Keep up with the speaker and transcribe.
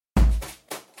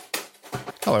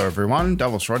Hello everyone,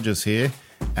 Dallas Rogers here,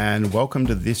 and welcome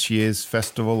to this year's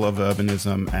Festival of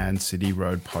Urbanism and City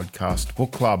Road podcast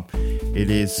book club.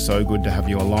 It is so good to have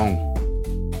you along.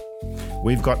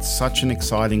 We've got such an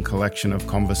exciting collection of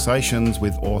conversations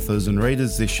with authors and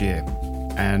readers this year,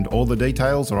 and all the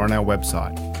details are on our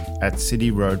website at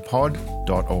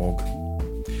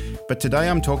cityroadpod.org. But today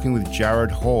I'm talking with Jared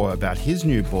Hoare about his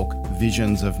new book,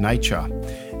 Visions of Nature,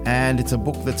 and it's a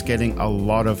book that's getting a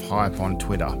lot of hype on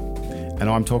Twitter. And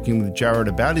I'm talking with Jared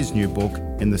about his new book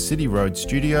in the City Road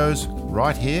studios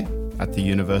right here at the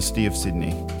University of Sydney.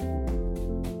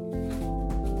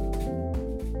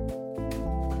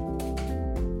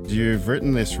 You've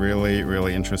written this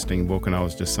really interesting book, and I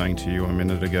was just saying to you a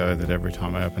minute ago that every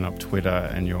time I open up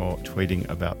Twitter and you're tweeting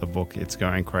about the book, it's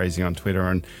going crazy on Twitter,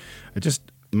 and it just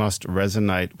must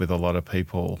resonate with a lot of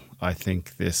people. I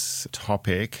think this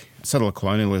topic, settler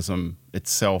colonialism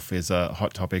itself, is a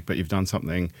hot topic, but you've done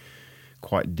something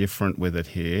quite different with it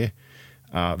here.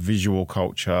 Visual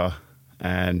culture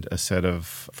and a set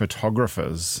of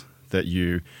photographers that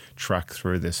you track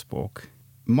through this book.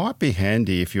 Might be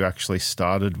handy if you actually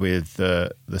started with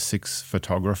the 6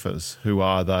 photographers. Who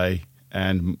are they?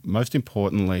 And most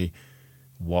importantly,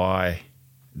 why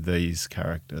these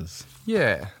characters?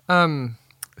 Yeah,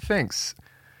 thanks.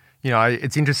 You know,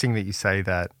 it's interesting that you say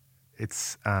that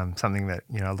it's something that,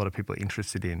 you know, a lot of people are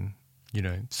interested in. You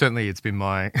know, certainly it's been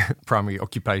my primary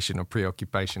occupation or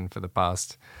preoccupation for the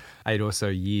past 8 or so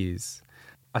years.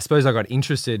 I suppose I got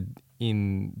interested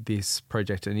in this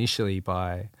project initially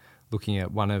by looking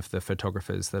at one of the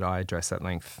photographers that I address at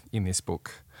length in this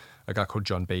book, a guy called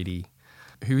John Beattie,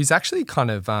 who is actually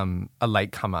kind of a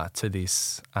latecomer to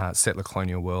this settler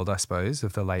colonial world, I suppose,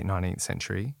 of the late 19th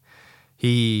century.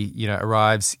 He, you know,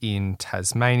 arrives in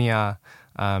Tasmania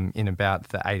in about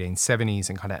the 1870s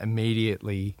and kind of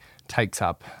immediately takes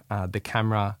up the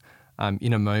camera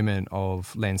in a moment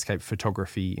of landscape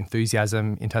photography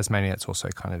enthusiasm. In Tasmania, it's also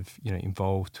kind of, you know,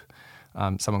 involved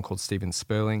someone called Stephen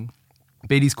Spurling.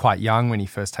 Beattie's quite young when he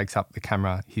first takes up the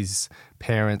camera. His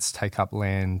parents take up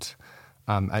land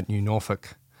at New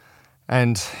Norfolk,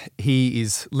 and he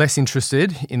is less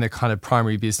interested in the kind of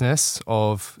primary business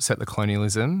of settler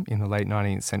colonialism in the late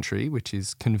 19th century, which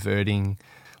is converting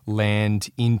land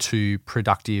into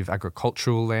productive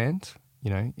agricultural land, you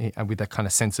know, with that kind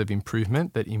of sense of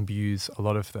improvement that imbues a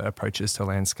lot of the approaches to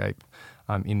landscape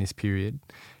in this period.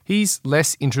 He's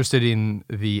less interested in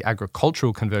the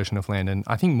agricultural conversion of land, and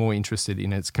I think more interested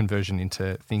in its conversion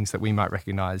into things that we might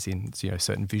recognise in, you know,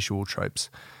 certain visual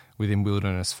tropes within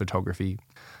wilderness photography.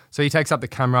 So he takes up the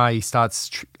camera, he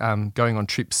starts going on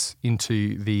trips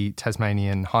into the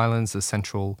Tasmanian Highlands, the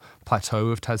central plateau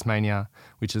of Tasmania,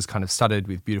 which is kind of studded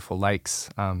with beautiful lakes,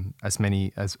 as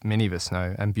many of us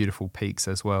know, and beautiful peaks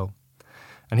as well.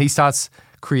 And he starts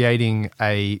creating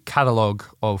a catalogue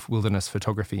of wilderness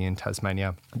photography in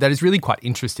Tasmania that is really quite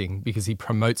interesting because he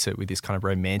promotes it with this kind of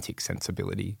romantic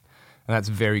sensibility, and that's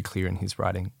very clear in his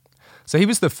writing. So he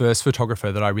was the first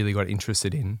photographer that I really got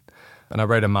interested in. And I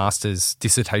wrote a master's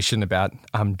dissertation about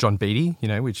John Beattie, you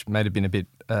know, which may have been a bit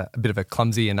of a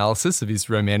clumsy analysis of his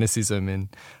romanticism and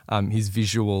his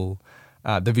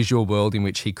the visual world in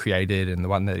which he created and the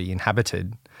one that he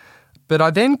inhabited. But I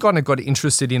then kind of got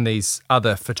interested in these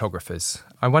other photographers.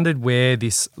 I wondered where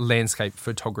this landscape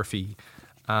photography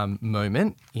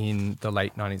moment in the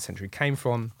late 19th century came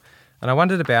from. And I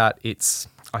wondered about its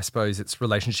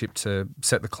relationship to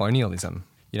settler colonialism.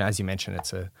 You know, as you mentioned,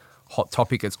 it's a hot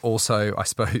topic. It's also, I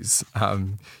suppose,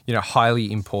 you know,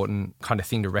 highly important kind of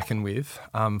thing to reckon with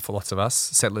for lots of us,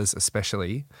 settlers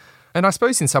especially. And I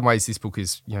suppose in some ways this book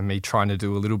is, you know, me trying to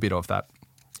do a little bit of that,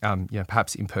 you know,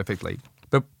 perhaps imperfectly.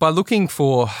 But by looking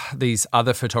for these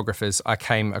other photographers, I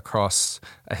came across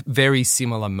a very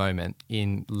similar moment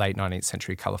in late 19th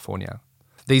century California.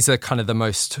 These are kind of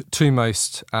the two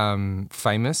most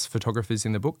famous photographers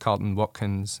in the book, Carlton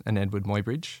Watkins and Edward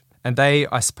Muybridge. And they,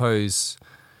 I suppose,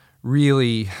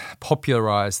 really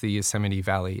popularised the Yosemite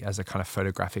Valley as a kind of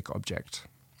photographic object.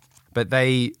 But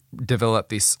they developed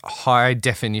this high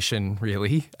definition,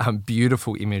 really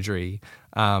beautiful imagery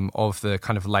of the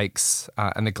kind of lakes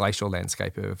and the glacial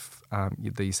landscape of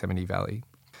the Yosemite Valley.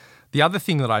 The other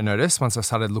thing that I noticed once I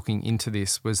started looking into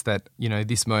this was that, you know,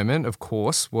 this moment, of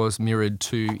course, was mirrored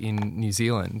too in New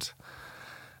Zealand.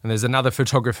 And there's another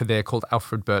photographer there called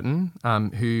Alfred Burton,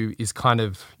 who is kind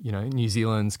of, you know, New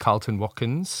Zealand's Carlton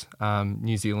Watkins,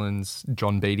 New Zealand's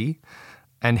John Beattie.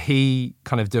 And he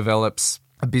kind of develops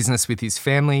a business with his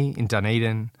family in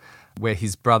Dunedin, where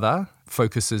his brother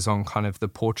focuses on kind of the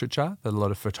portraiture that a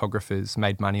lot of photographers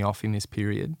made money off in this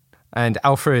period. And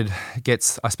Alfred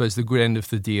gets, I suppose, the good end of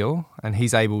the deal, and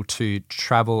he's able to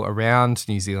travel around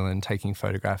New Zealand taking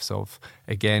photographs of,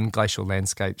 again, glacial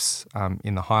landscapes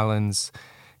in the highlands.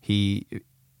 He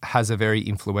has a very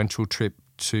influential trip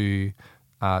to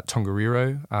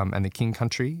Tongariro and the King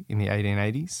Country in the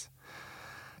 1880s.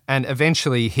 And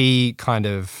eventually he kind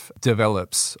of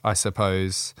develops, I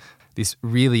suppose, this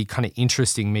really kind of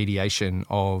interesting mediation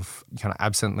of kind of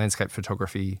absent landscape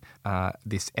photography,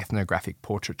 this ethnographic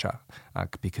portraiture,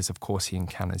 because of course he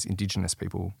encounters Indigenous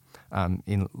people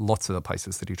in lots of the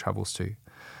places that he travels to.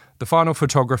 The final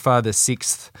photographer, the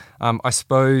sixth, I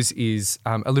suppose is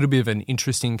a little bit of an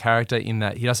interesting character in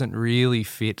that he doesn't really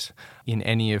fit in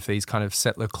any of these kind of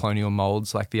settler colonial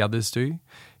moulds like the others do.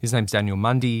 His name's Daniel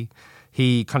Mundy.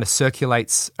 He kind of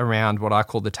circulates around what I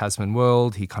call the Tasman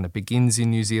world. He kind of begins in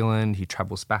New Zealand. He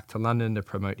travels back to London to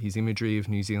promote his imagery of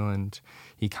New Zealand.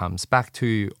 He comes back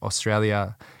to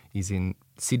Australia. He's in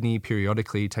Sydney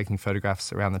periodically taking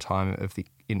photographs around the time of the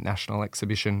International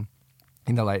Exhibition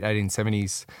in the late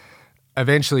 1870s.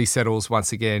 Eventually settles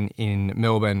once again in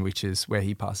Melbourne, which is where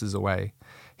he passes away.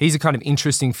 He's a kind of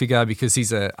interesting figure because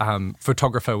he's a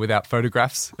photographer without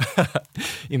photographs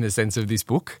in the sense of this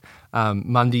book.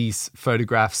 Mundy's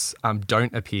photographs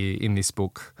don't appear in this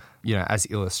book, as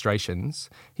illustrations.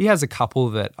 He has a couple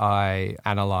that I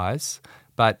analyse,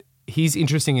 but he's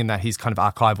interesting in that his kind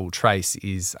of archival trace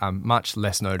is much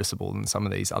less noticeable than some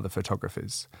of these other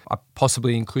photographers. I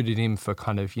possibly included him for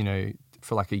kind of,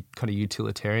 for like a kind of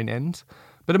utilitarian end.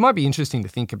 But it might be interesting to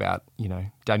think about,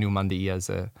 Daniel Mundy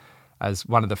as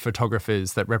one of the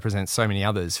photographers that represents so many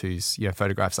others whose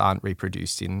photographs aren't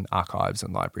reproduced in archives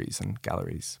and libraries and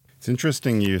galleries. It's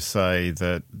interesting you say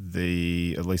that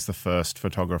at least the first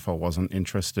photographer wasn't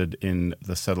interested in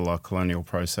the settler colonial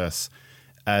process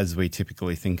as we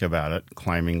typically think about it,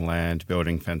 claiming land,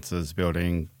 building fences,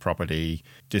 building property,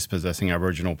 dispossessing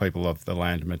Aboriginal people of the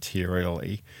land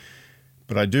materially.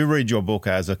 But I do read your book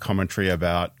as a commentary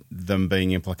about them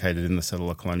being implicated in the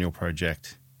settler colonial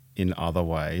project in other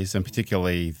ways, and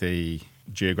particularly the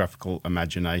geographical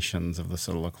imaginations of the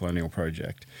settler colonial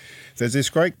project. There's this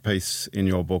great piece in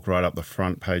your book right up the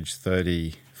front, page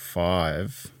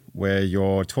 35, where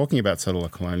you're talking about settler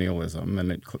colonialism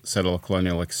and settler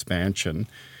colonial expansion,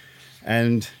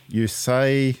 and you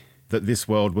say that this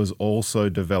world was also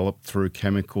developed through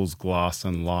chemicals, glass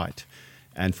and light.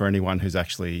 And for anyone who's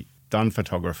actually done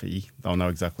photography, they'll know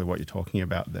exactly what you're talking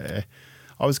about there.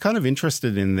 I was kind of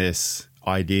interested in this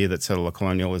idea that settler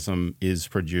colonialism is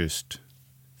produced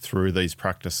through these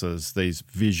practices, these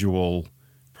visual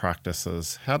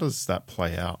practices. How does that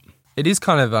play out? It is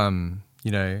kind of,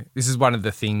 this is one of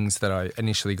the things that I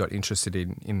initially got interested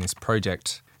in this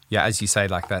project. Yeah, as you say,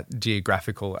 like that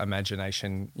geographical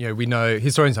imagination. We know,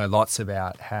 historians know lots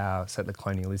about how settler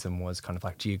colonialism was kind of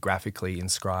like geographically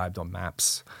inscribed on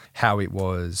maps, how it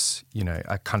was,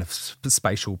 a kind of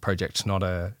spatial project, not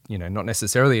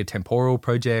necessarily a temporal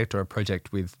project or a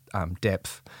project with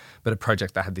depth, but a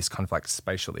project that had this kind of like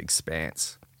spatial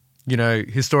expanse.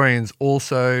 Historians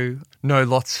also know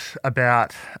lots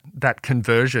about that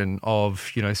conversion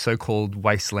of, so-called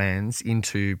wastelands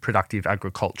into productive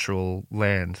agricultural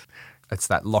land. It's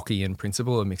that Lockean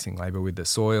principle of mixing labour with the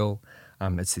soil.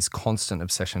 It's this constant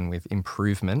obsession with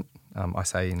improvement, I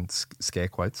say in scare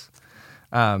quotes.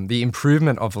 The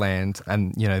improvement of land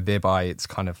and, thereby it's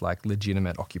kind of like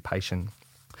legitimate occupation.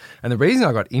 And the reason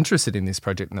I got interested in this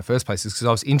project in the first place is because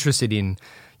I was interested in,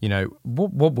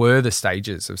 what were the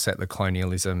stages of settler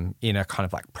colonialism in a kind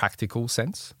of like practical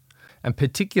sense, and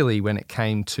particularly when it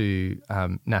came to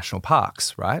national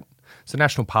parks, right? So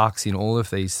national parks in all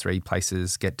of these three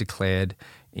places get declared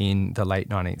in the late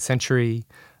 19th century.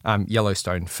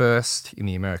 Yellowstone first in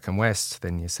the American West,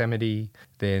 then Yosemite,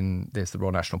 then there's the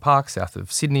Royal National Park south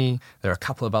of Sydney. There are a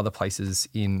couple of other places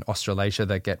in Australasia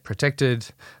that get protected,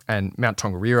 and Mount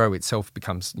Tongariro itself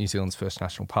becomes New Zealand's first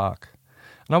national park.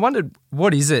 And I wondered,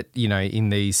 what is it, in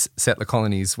these settler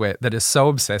colonies that are so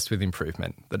obsessed with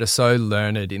improvement, that are so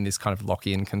learned in this kind of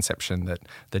Lockean conception that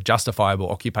the justifiable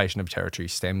occupation of territory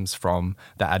stems from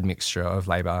the admixture of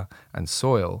labour and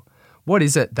soil? What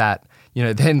is it that,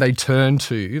 then they turn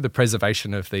to the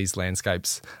preservation of these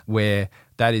landscapes where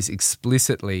that is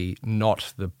explicitly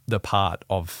not the part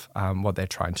of what they're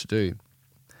trying to do?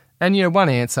 And, one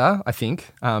answer, I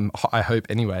think, I hope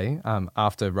anyway,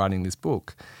 after writing this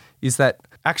book, is that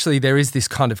actually there is this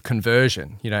kind of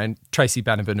conversion, and Tracy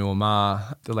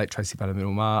Bannabanua-Maher, the late Tracy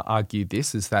Bannabanua-Maher argued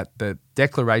this, is that the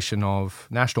declaration of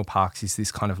national parks is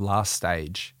this kind of last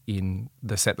stage in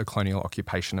the settler colonial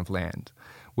occupation of land,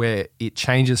 where it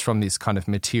changes from this kind of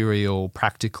material,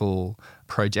 practical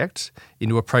project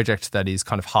into a project that is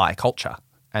kind of high culture,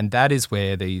 And that is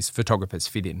where these photographers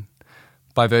fit in.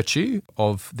 By virtue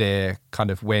of their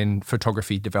kind of when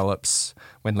photography develops,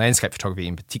 when landscape photography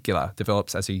in particular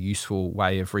develops as a useful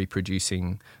way of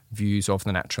reproducing views of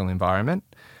the natural environment,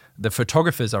 the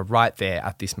photographers are right there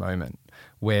at this moment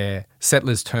where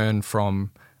settlers turn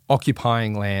from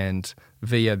occupying land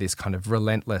via this kind of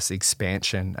relentless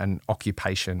expansion and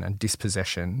occupation and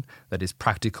dispossession that is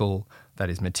practical, that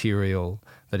is material,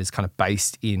 that is kind of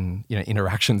based in,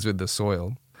 interactions with the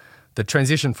soil. The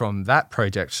transition from that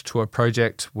project to a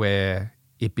project where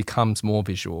it becomes more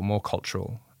visual, more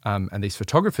cultural. And these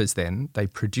photographers then, they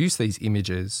produce these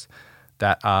images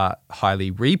that are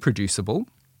highly reproducible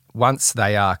once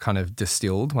they are kind of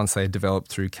distilled, once they are developed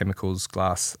through chemicals,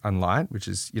 glass and light, which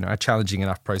is, a challenging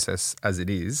enough process as it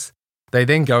is. They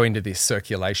then go into this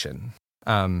circulation.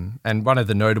 And one of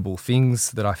the notable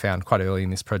things that I found quite early in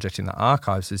this project in the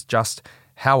archives is just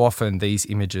how often these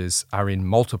images are in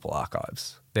multiple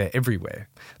archives. They're everywhere.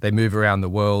 They move around the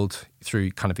world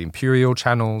through kind of imperial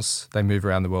channels. They move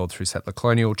around the world through settler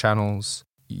colonial channels.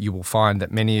 You will find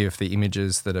that many of the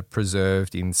images that are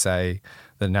preserved in, say,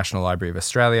 the National Library of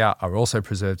Australia are also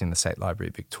preserved in the State Library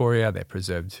of Victoria. They're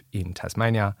preserved in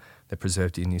Tasmania. They're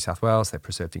preserved in New South Wales. They're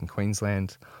preserved in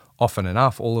Queensland. Often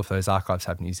enough, all of those archives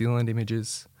have New Zealand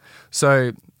images.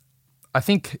 So I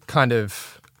think kind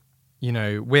of,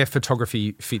 where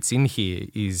photography fits in here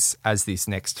is as this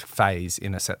next phase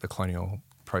in a settler colonial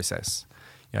process.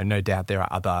 No doubt there are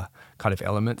other kind of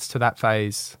elements to that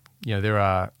phase. There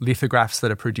are lithographs that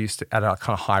are produced at a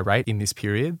kind of high rate in this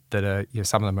period that are,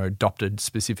 some of them are adopted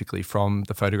specifically from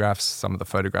the photographs. Some of the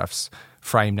photographs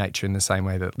frame nature in the same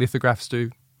way that lithographs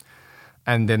do.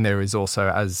 And then there is also,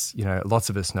 as lots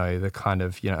of us know, the kind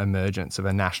of emergence of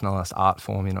a nationalist art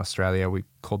form in Australia we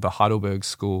called the Heidelberg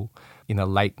School in the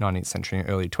late 19th century and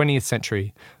early 20th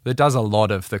century that does a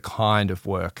lot of the kind of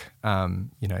work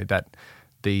that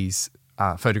these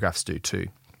photographs do too.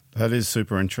 That is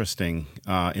super interesting.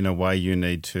 In a way, you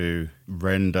need to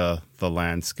render the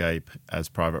landscape as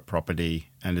private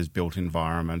property and as built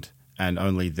environment, and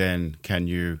only then can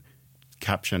you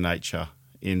capture nature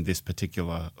in this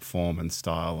particular form and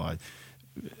style. I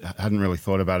hadn't really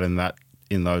thought about it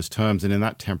in those terms and in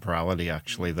that temporality,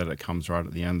 actually, that it comes right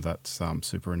at the end. That's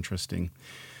super interesting.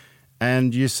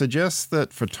 And you suggest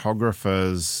that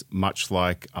photographers, much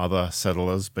like other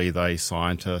settlers, be they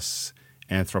scientists,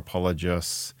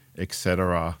 anthropologists,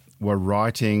 etc., were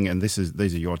writing, and these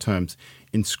are your terms,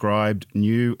 inscribed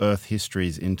new Earth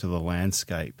histories into the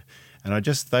landscape. And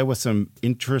they were some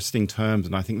interesting terms,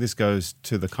 and I think this goes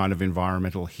to the kind of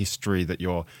environmental history that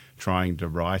you're trying to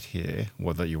write here,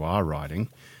 or that you are writing.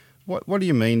 What do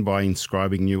you mean by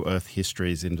inscribing new Earth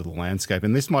histories into the landscape?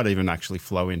 And this might even actually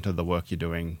flow into the work you're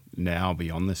doing now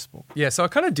beyond this book. Yeah, so I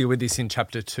kind of deal with this in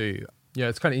chapter 2.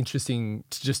 It's kind of interesting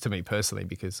just to me personally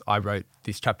because I wrote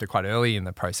this chapter quite early in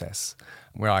the process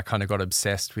where I kind of got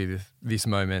obsessed with this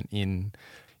moment in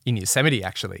Yosemite,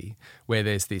 actually, where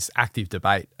there's this active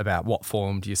debate about what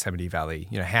formed Yosemite Valley.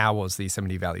 How was the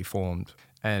Yosemite Valley formed?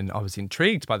 And I was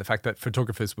intrigued by the fact that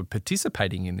photographers were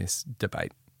participating in this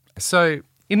debate. So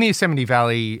in the Yosemite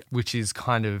Valley, which is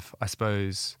kind of, I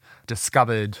suppose,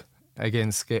 discovered,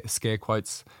 again, scare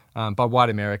quotes, by white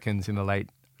Americans in the late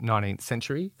 19th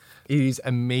century, it is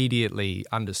immediately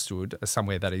understood as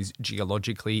somewhere that is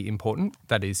geologically important,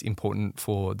 that is important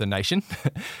for the nation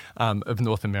of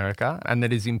North America, and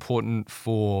that is important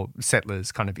for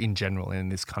settlers kind of in general in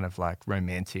this kind of like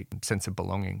romantic sense of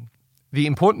belonging. The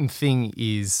important thing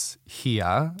is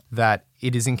here that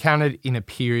it is encountered in a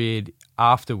period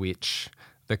after which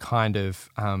the kind of,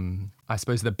 I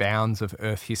suppose, the bounds of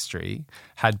Earth history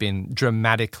had been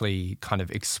dramatically kind of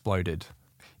exploded.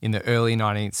 In the early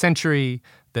 19th century,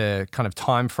 the kind of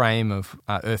time frame of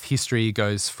Earth history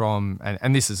goes from,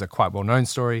 and this is a quite well-known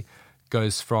story,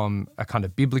 goes from a kind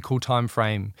of biblical time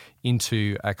frame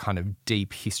into a kind of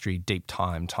deep history, deep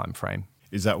time frame.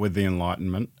 Is that with the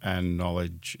Enlightenment and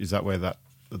knowledge? Is that where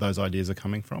those ideas are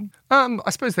coming from?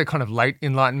 I suppose they're kind of late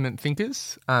Enlightenment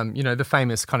thinkers. The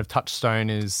famous kind of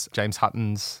touchstone is James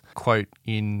Hutton's quote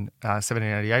in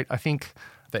 1788, I think,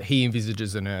 that he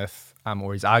envisages an Earth,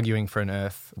 or is arguing for an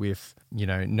Earth with,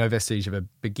 no vestige of a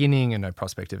beginning and no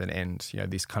prospect of an end.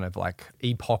 This kind of like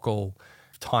epochal,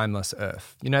 timeless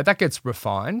Earth. That gets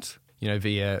refined,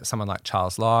 via someone like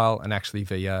Charles Lyell and actually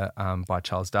via by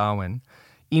Charles Darwin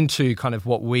into kind of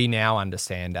what we now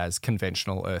understand as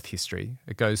conventional Earth history.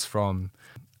 It goes from,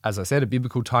 as I said, a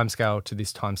biblical timescale to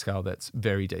this timescale that's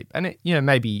very deep. And it,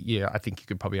 maybe, I think you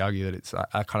could probably argue that it's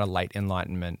a kind of late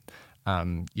Enlightenment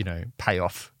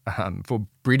payoff for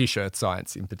British earth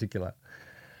science in particular.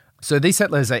 So these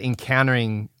settlers are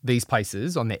encountering these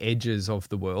places on the edges of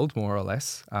the world, more or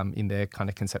less, in their kind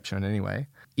of conception anyway,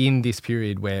 in this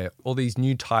period where all these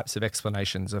new types of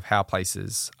explanations of how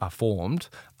places are formed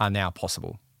are now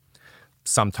possible.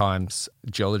 Sometimes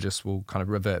geologists will kind of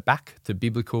revert back to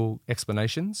biblical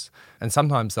explanations, and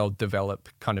sometimes they'll develop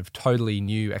kind of totally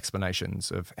new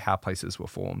explanations of how places were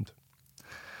formed.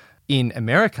 In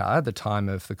America, at the time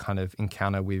of the kind of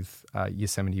encounter with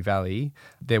Yosemite Valley,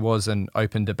 there was an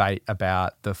open debate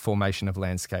about the formation of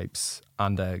landscapes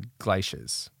under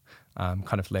glaciers,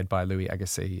 kind of led by Louis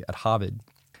Agassiz at Harvard.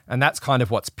 And that's kind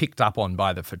of what's picked up on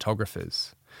by the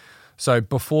photographers. So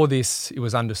before this, it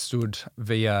was understood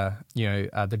via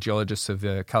the geologists of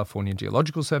the California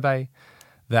Geological Survey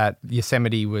that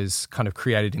Yosemite was kind of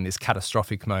created in this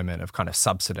catastrophic moment of kind of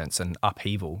subsidence and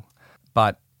upheaval.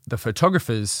 But the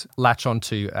photographers latch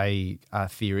onto a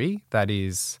theory that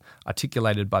is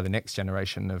articulated by the next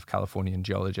generation of Californian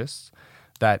geologists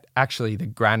that actually the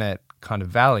granite kind of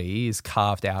valley is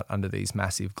carved out under these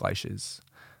massive glaciers.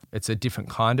 It's a different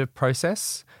kind of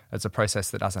process. It's a process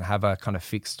that doesn't have a kind of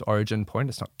fixed origin point.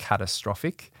 It's not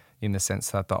catastrophic in the sense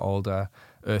that the older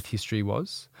Earth history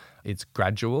was. It's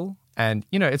gradual. And,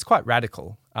 it's quite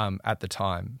radical at the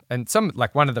time. And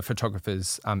one of the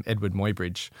photographers, Edward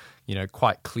Muybridge,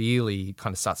 quite clearly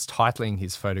kind of starts titling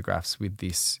his photographs with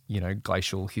this,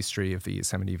 glacial history of the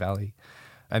Yosemite Valley.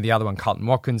 And the other one, Carlton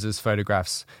Watkins's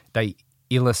photographs, they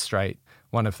illustrate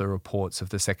one of the reports of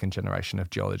the second generation of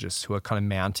geologists who are kind of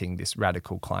mounting this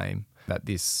radical claim that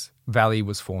this valley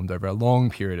was formed over a long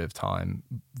period of time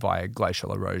via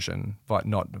glacial erosion,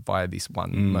 not via this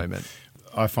one moment.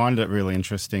 I find it really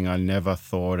interesting. I never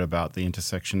thought about the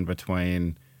intersection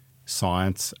between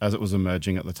science as it was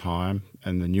emerging at the time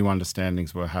and the new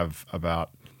understandings we have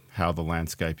about how the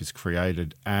landscape is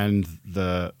created and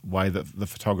the way that the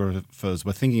photographers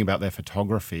were thinking about their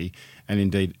photography and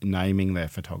indeed naming their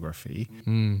photography.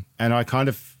 And I kind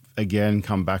of, again,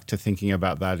 come back to thinking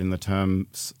about that in the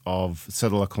terms of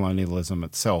settler colonialism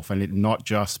itself and it not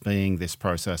just being this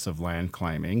process of land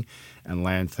claiming and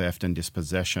land theft and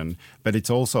dispossession, but it's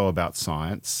also about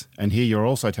science. And here you're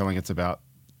also telling it's about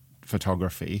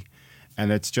photography.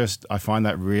 And it's just, I find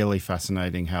that really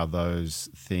fascinating how those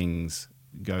things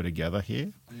go together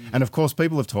here. And of course,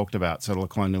 people have talked about settler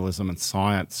colonialism and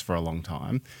science for a long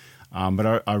time,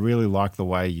 but I really like the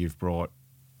way you've brought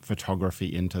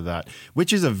photography into that,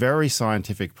 which is a very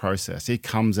scientific process. It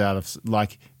comes out of,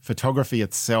 photography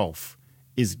itself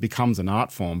becomes an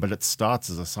art form, but it starts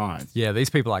as a science. Yeah, these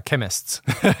people are chemists,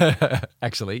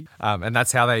 actually. And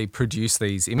that's how they produce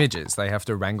these images. They have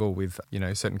to wrangle with,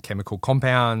 certain chemical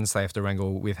compounds. They have to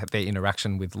wrangle with their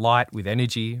interaction with light, with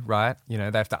energy, right? They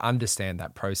have to understand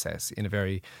that process in a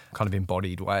very kind of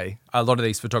embodied way. A lot of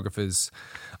these photographers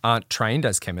aren't trained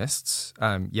as chemists,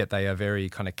 yet they are very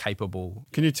kind of capable.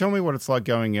 Can you tell me what it's like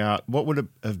going out? What would it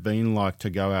have been like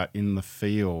to go out in the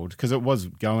field? Because it was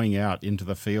going out into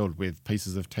the field with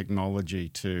pieces of technology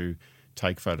to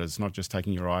take photos, not just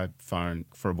taking your iPhone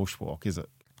for a bushwalk, is it?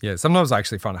 Yeah, sometimes I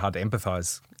actually find it hard to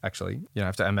empathise, actually. I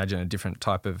have to imagine a different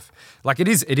type of... it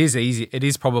is easy. It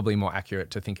is probably more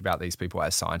accurate to think about these people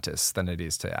as scientists than it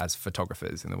is as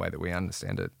photographers in the way that we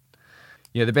understand it.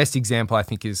 The best example, I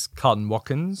think, is Carlton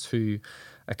Watkins, who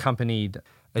accompanied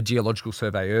a geological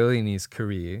survey early in his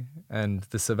career, and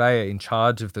the surveyor in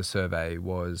charge of the survey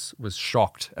was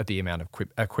shocked at the amount of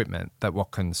equipment that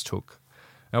Watkins took.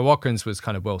 Now, Watkins was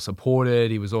kind of well supported.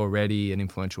 He was already an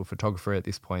influential photographer at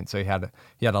this point, so he had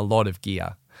a lot of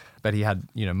gear. But he had,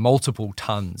 multiple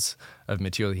tons of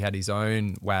material. He had his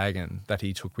own wagon that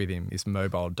he took with him, this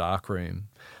mobile darkroom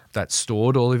that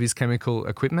stored all of his chemical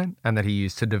equipment and that he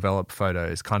used to develop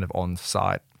photos kind of on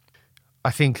site.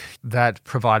 I think that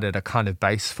provided a kind of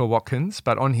base for Watkins,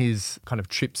 but on his kind of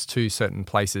trips to certain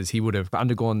places, he would have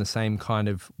undergone the same kind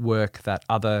of work that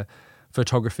other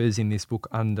photographers in this book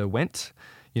underwent,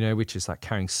 which is like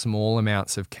carrying small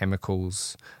amounts of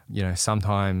chemicals,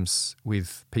 sometimes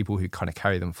with people who kind of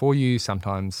carry them for you,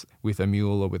 sometimes with a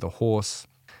mule or with a horse,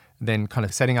 then kind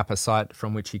of setting up a site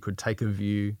from which he could take a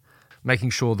view, making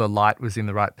sure the light was in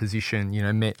the right position.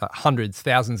 Hundreds,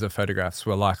 thousands of photographs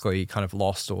were likely kind of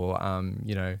lost or,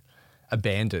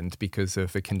 abandoned because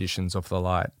of the conditions of the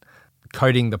light.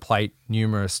 Coating the plate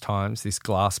numerous times, this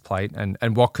glass plate,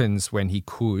 and Watkins, when he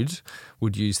could,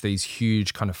 would use these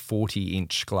huge kind of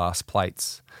 40-inch glass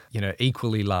plates,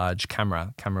 equally large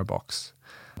camera box.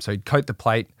 So he'd coat the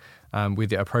plate with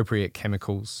the appropriate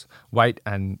chemicals, wait,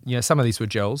 and some of these were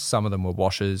gels, some of them were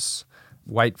washes,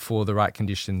 wait for the right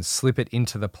conditions, slip it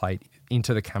into the plate,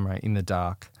 into the camera in the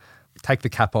dark, take the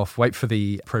cap off, wait for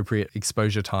the appropriate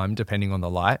exposure time depending on the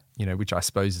light, which I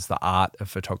suppose is the art of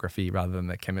photography rather than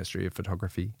the chemistry of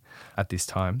photography at this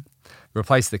time.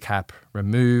 Replace the cap,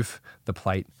 remove the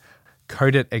plate,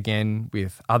 coat it again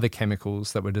with other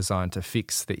chemicals that were designed to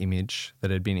fix the image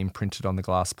that had been imprinted on the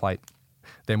glass plate.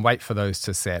 Then wait for those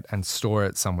to set and store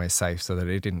it somewhere safe so that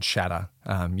it didn't shatter,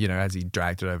 as he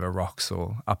dragged it over rocks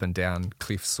or up and down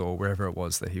cliffs or wherever it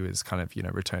was that he was kind of,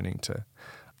 returning to,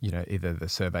 either the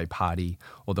survey party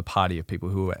or the party of people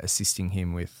who were assisting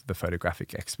him with the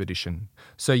photographic expedition.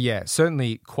 So yeah,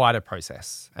 certainly quite a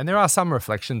process. And there are some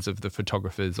reflections of the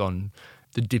photographers on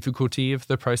the difficulty of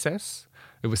the process.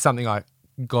 It was something I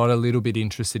got a little bit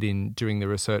interested in during the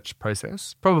research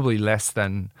process, probably less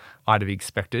than I'd have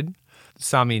expected.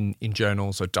 Some in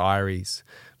journals or diaries,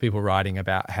 people writing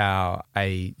about how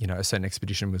a certain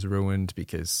expedition was ruined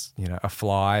because a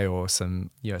fly or some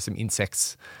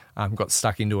insects got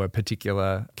stuck into a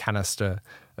particular canister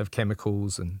of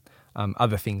chemicals and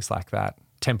other things like that.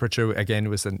 Temperature, again,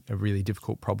 was a really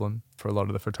difficult problem for a lot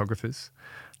of the photographers.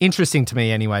 Interesting to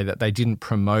me anyway that they didn't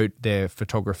promote their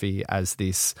photography as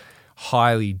this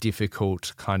highly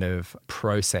difficult kind of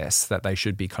process that they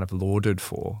should be kind of lauded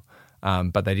for.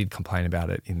 But they did complain about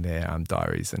it in their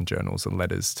diaries and journals and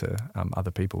letters to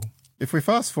other people. If we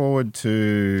fast forward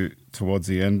towards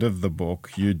the end of the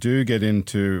book, you do get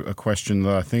into a question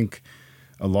that I think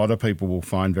a lot of people will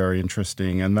find very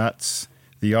interesting, and that's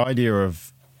the idea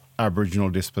of Aboriginal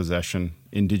dispossession,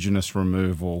 Indigenous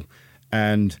removal.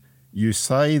 And you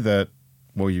say that,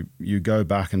 you go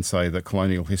back and say that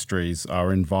colonial histories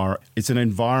are it's an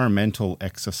environmental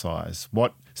exercise.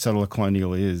 What settler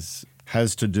colonial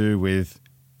has to do with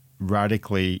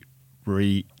radically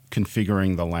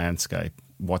reconfiguring the landscape,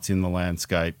 what's in the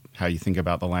landscape, how you think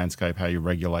about the landscape, how you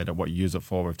regulate it, what you use it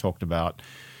for. We've talked about,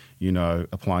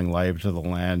 applying labour to the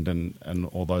land and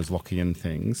all those Lockean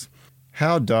things.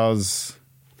 How does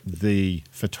the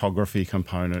photography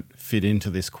component fit into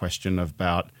this question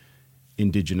about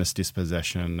Indigenous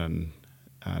dispossession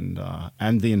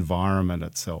and the environment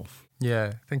itself?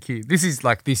 Yeah, thank you. This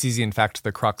is in fact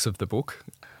the crux of the book.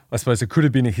 I suppose it could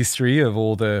have been a history of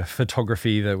all the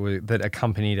photography that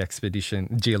accompanied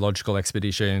geological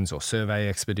expeditions or survey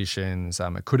expeditions.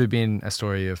 It could have been a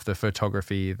story of the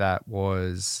photography that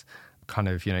was kind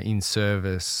of, in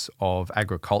service of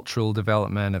agricultural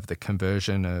development, of the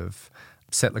conversion of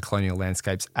settler colonial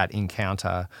landscapes at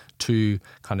encounter to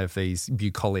kind of these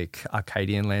bucolic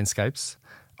Arcadian landscapes.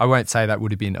 I won't say that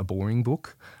would have been a boring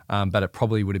book, but it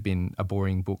probably would have been a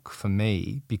boring book for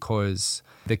me because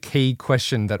the key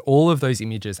question that all of those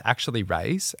images actually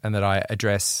raise and that I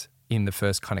address in the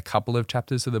first kind of couple of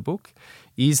chapters of the book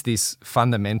is this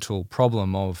fundamental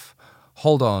problem of,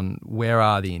 hold on, where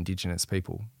are the Indigenous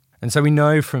people? And so we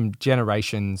know from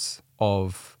generations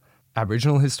of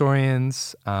Aboriginal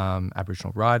historians,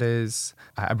 Aboriginal writers,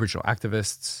 Aboriginal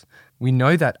activists, we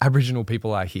know that Aboriginal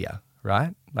people are here,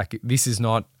 right?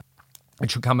 It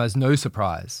should come as no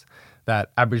surprise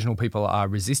that Aboriginal people are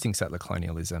resisting settler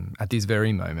colonialism at this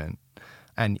very moment.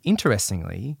 And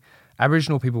interestingly,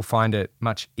 Aboriginal people find it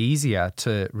much easier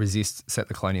to resist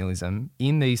settler colonialism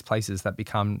in these places that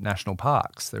become national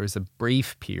parks. There is a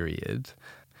brief period,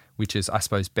 which is, I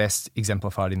suppose, best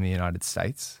exemplified in the United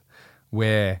States,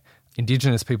 where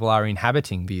Indigenous people are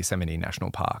inhabiting the Yosemite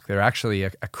National Park. They're actually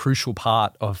a crucial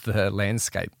part of the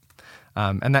landscape.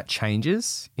 And that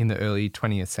changes in the early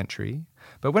 20th century.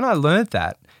 But when I learned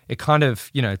that, it kind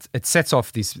of, it sets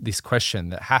off this question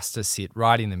that has to sit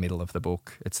right in the middle of the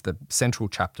book. It's the central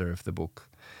chapter of the book.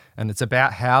 And it's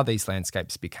about how these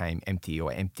landscapes became empty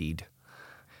or emptied.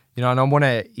 And I want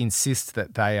to insist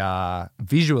that they are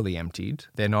visually emptied.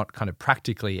 They're not kind of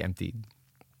practically emptied.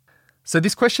 So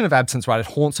this question of absence, right, it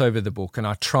haunts over the book, and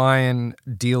I try and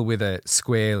deal with it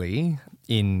squarely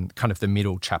in kind of the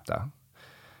middle chapter.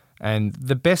 And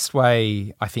the best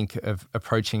way, I think, of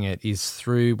approaching it is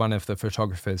through one of the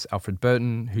photographers, Alfred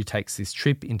Burton, who takes this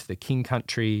trip into the King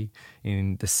Country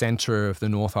in the centre of the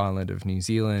North Island of New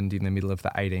Zealand in the middle of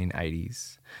the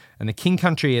 1880s. And the King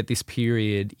Country at this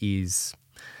period is,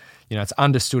 it's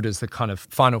understood as the kind of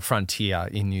final frontier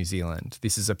in New Zealand.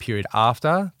 This is a period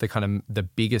after the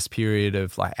biggest period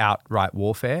of outright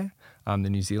warfare, the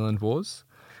New Zealand Wars,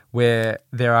 where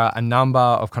there are a number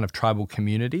of kind of tribal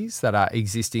communities that are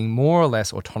existing more or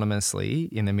less autonomously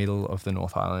in the middle of the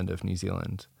North Island of New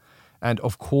Zealand. And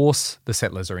of course, the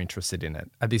settlers are interested in it.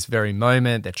 At this very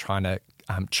moment, they're trying to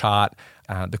chart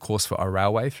the course for a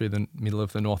railway through the middle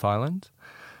of the North Island.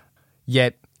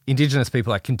 Yet, Indigenous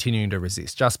people are continuing to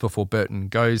resist. Just before Burton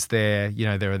goes there,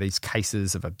 there are these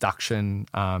cases of abduction,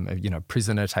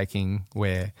 prisoner taking,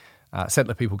 where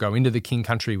settler people go into the king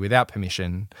country without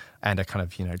permission and are kind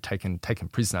of, taken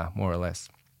prisoner, more or less.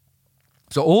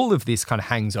 So all of this kind of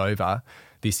hangs over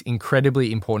this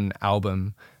incredibly important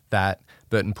album that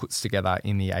Burton puts together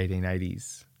in the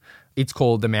 1880s. It's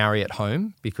called The Maori at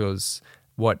Home because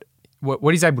what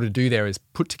he's able to do there is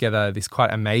put together this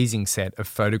quite amazing set of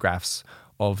photographs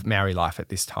of Maori life at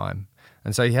this time.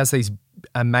 And so he has these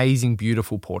amazing,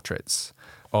 beautiful portraits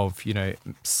of,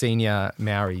 senior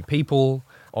Maori people,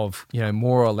 of,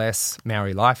 more or less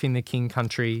Maori life in the king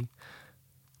country.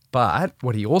 But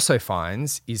what he also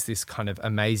finds is this kind of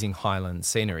amazing highland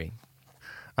scenery.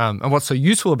 And what's so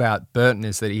useful about Burton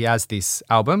is that he has this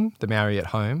album, The Maori at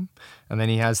Home, and then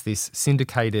he has this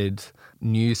syndicated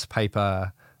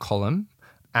newspaper column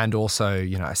and also,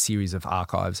 a series of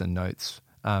archives and notes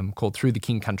called Through the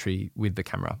King Country with the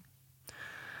Camera.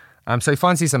 So he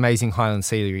finds this amazing highland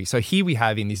scenery. So here we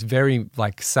have in this very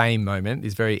same moment,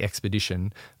 this very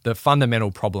expedition, the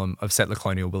fundamental problem of settler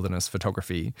colonial wilderness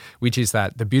photography, which is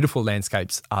that the beautiful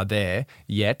landscapes are there,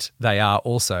 yet they are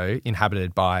also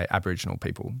inhabited by Aboriginal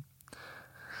people.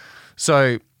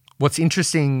 So what's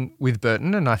interesting with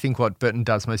Burton, and I think what Burton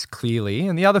does most clearly,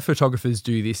 and the other photographers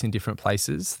do this in different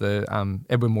places. Edwin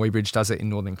Muybridge does it in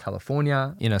Northern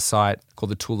California in a site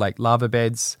called the Tule Lake Lava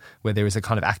Beds, where there is a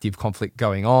kind of active conflict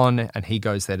going on, and he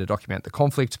goes there to document the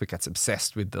conflict but gets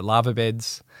obsessed with the lava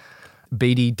beds.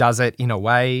 Beattie does it in a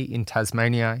way in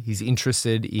Tasmania. He's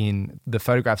interested in the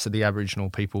photographs of the Aboriginal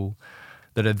people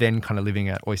that are then kind of living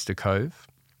at Oyster Cove.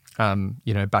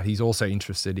 But he's also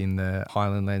interested in the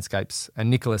highland landscapes,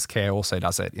 and Nicholas Kerr also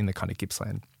does it in the kind of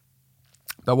Gippsland.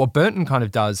 But what Burton kind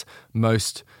of does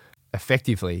most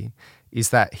effectively is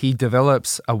that he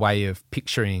develops a way of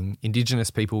picturing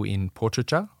Indigenous people in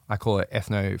portraiture. I call it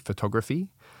ethnophotography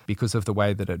because of the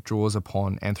way that it draws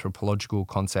upon anthropological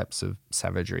concepts of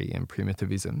savagery and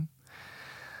primitivism.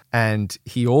 And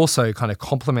he also kind of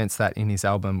complements that in his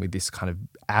album with this kind of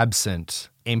absent,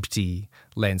 empty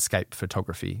landscape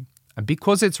photography. And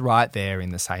because it's right there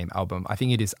in the same album, I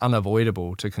think it is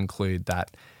unavoidable to conclude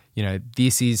that,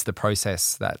 this is the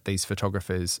process that these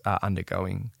photographers are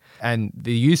undergoing. And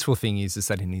the useful thing is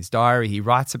that in his diary, he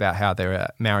writes about how there are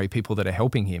Maori people that are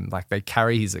helping him. Like they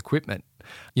carry his equipment.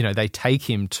 They take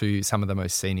him to some of the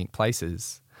most scenic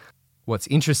places. What's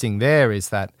interesting there is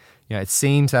that, it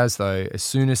seems as though as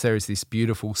soon as there is this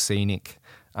beautiful scenic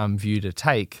view to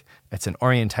take, it's an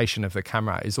orientation of the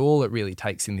camera is all it really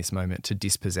takes in this moment to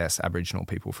dispossess Aboriginal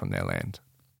people from their land.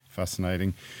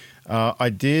 Fascinating. I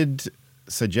did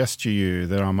suggest to you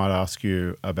that I might ask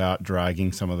you about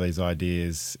dragging some of these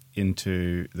ideas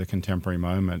into the contemporary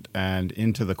moment and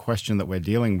into the question that we're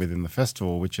dealing with in the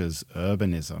festival, which is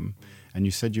urbanism. And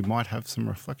you said you might have some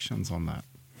reflections on that.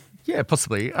 Yeah,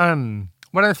 possibly.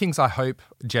 One of the things I hope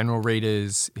general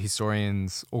readers,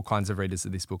 historians, all kinds of readers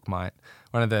of this book one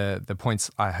of the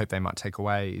points I hope they might take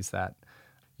away is that,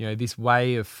 this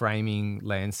way of framing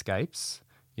landscapes,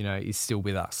 is still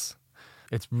with us.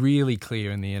 It's really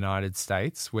clear in the United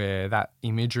States where that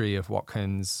imagery of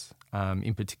Watkins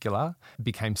in particular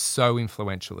became so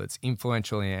influential. It's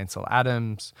influential in Ansel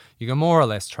Adams. You can more or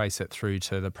less trace it through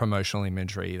to the promotional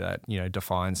imagery that,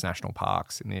 defines national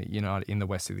parks in the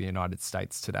west of the United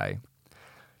States today.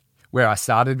 Where I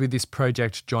started with this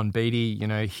project, John Beattie,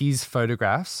 his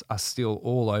photographs are still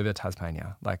all over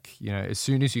Tasmania. As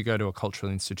soon as you go to a cultural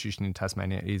institution in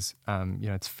Tasmania, it is,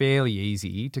 it's fairly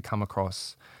easy to come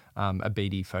across a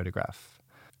Beattie photograph.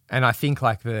 And I think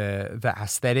the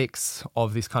aesthetics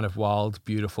of this kind of wild,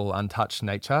 beautiful, untouched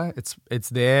nature, it's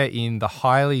there in the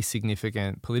highly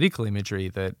significant political imagery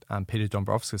that Peter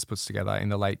Dombrovskis puts together in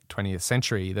the late 20th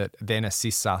century that then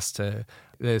assists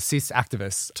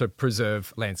activists to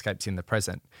preserve landscapes in the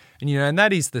present. And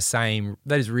that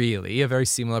is really a very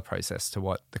similar process to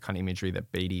what the kind of imagery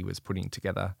that Beattie was putting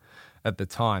together at the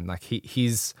time.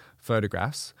 His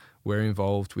photographs were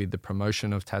involved with the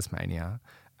promotion of Tasmania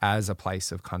as a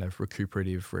place of kind of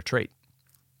recuperative retreat.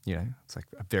 It's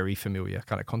a very familiar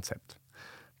kind of concept.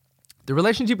 The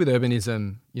relationship with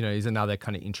urbanism, is another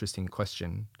kind of interesting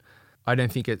question. I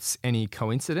don't think it's any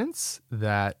coincidence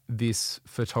that this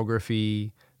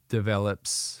photography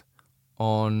develops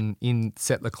in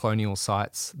settler colonial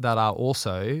sites that are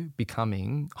also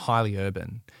becoming highly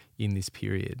urban in this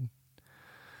period.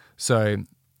 So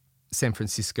San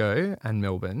Francisco and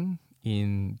Melbourne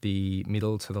in the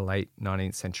middle to the late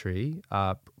 19th century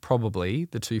are probably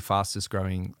the two fastest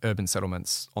growing urban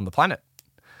settlements on the planet.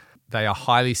 They are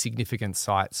highly significant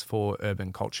sites for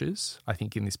urban cultures, I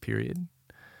think, in this period.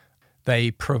 They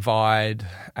provide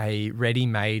a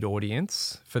ready-made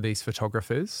audience for these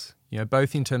photographers,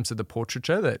 both in terms of the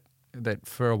portraiture that that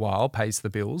for a while pays the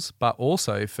bills, but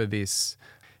also for this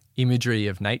imagery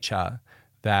of nature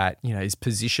that, you know, is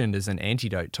positioned as an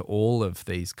antidote to all of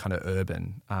these kind of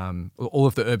urban, all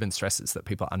of the urban stresses that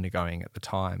people are undergoing at the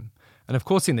time. And of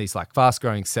course, in these like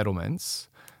fast-growing settlements,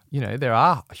 you know, there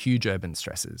are huge urban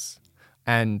stresses.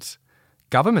 And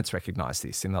governments recognise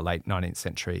this in the late 19th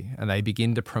century, and they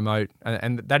begin to promote,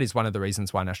 and that is one of the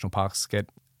reasons why national parks get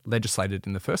legislated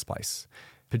in the first place,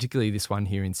 particularly this one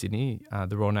here in Sydney,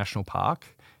 the Royal National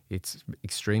Park. It's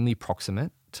extremely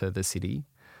proximate to the city.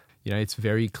 You know, it's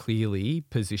very clearly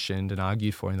positioned and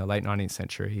argued for in the late 19th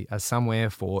century as somewhere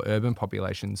for urban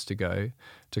populations to go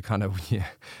to kind of,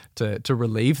 to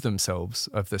relieve themselves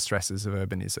of the stresses of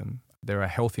urbanism. There are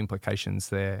health implications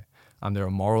there. There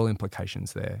are moral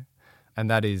implications there.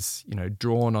 And that is, you know,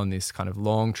 drawn on this kind of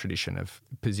long tradition of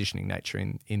positioning nature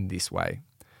in this way.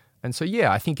 And so,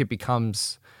 yeah, I think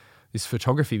this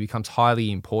photography becomes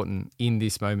highly important in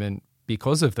this moment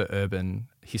because of the urban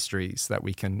histories that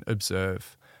we can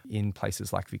observe in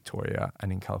places like Victoria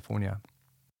and in California.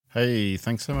 Hey,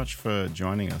 thanks so much for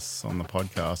joining us on the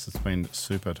podcast. It's been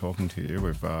super talking to you.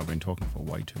 We've been talking for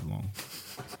way too long.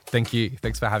 Thank you.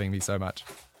 Thanks for having me so much.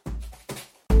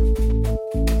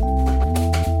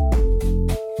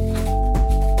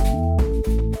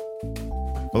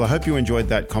 Well, I hope you enjoyed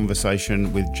that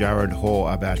conversation with Jared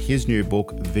Hoare about his new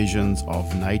book, Visions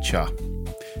of Nature.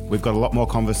 We've got a lot more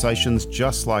conversations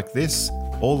just like this.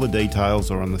 All the details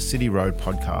are on the City Road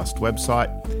Podcast website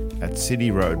at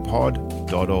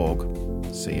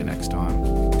cityroadpod.org. See you next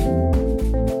time.